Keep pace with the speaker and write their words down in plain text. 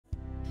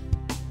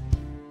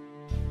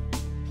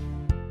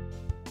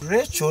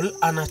Rachel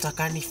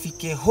anataka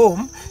nifike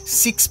home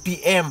 6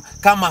 p.m.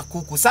 kama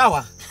kuku,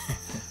 sawa?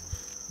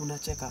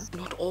 Unacheka?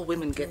 Not all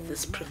women get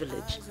this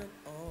privilege.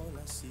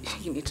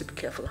 You need to be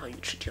careful how you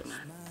treat your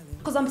man.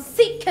 Because I'm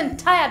sick and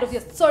tired of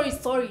your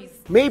stories.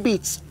 Maybe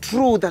it's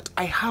true that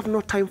I have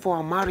no time for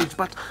our marriage,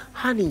 but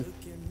honey,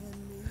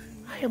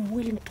 I am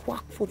willing to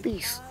work for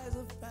this.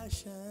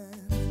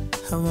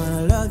 I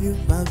wanna love you,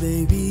 my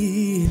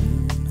baby.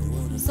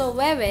 So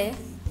wewe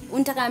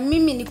unataka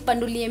mimi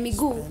nikupandulie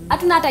miguu?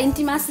 Hatuna hata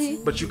intimacy.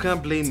 But you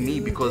can't blame me,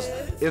 because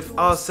if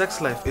our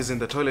sex life is in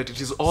the toilet,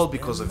 it is all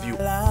because of you.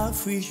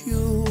 Laugh with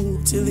you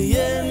till the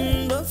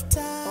end of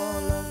time.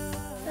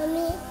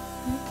 Mami,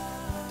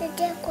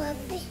 dada kwa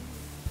wapi?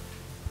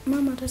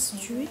 Mama hata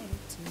sijui.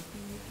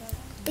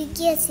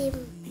 Pigia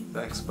simu.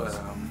 Thanks, but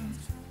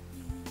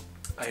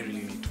I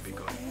really need to be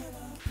going.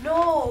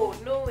 No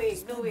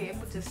way.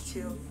 Put us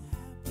chill.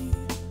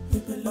 We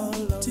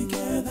belong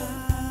together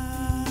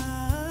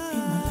in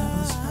my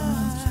lover's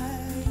arms.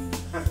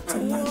 I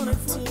wanna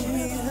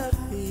be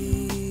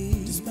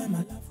happy to spend my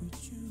life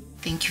with you.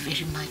 Thank you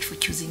very much for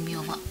choosing me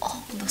over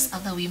all those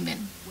other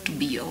women to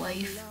be your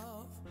wife.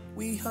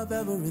 We have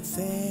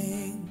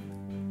everything.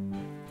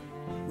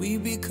 We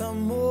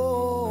become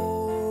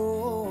more.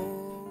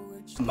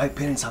 My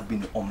parents have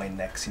been on my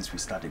neck since we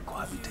started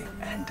cohabiting,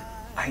 and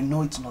I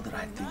know it's not the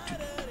right thing to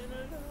do.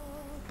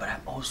 But I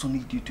also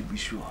need you to be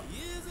sure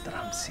that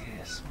I'm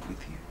serious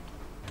with you.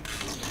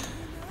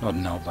 Not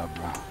now,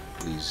 Barbara.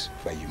 Please,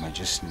 but you might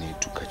just need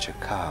to catch a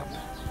cab,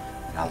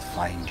 and I'll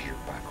find you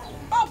back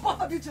home. Oh,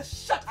 both of you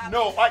just shut up.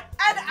 No,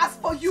 And as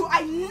for you,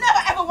 I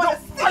never ever want to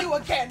see you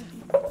again.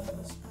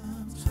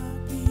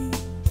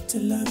 To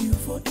love you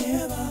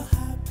forever,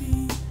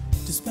 happy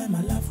to spend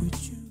my life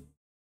with you.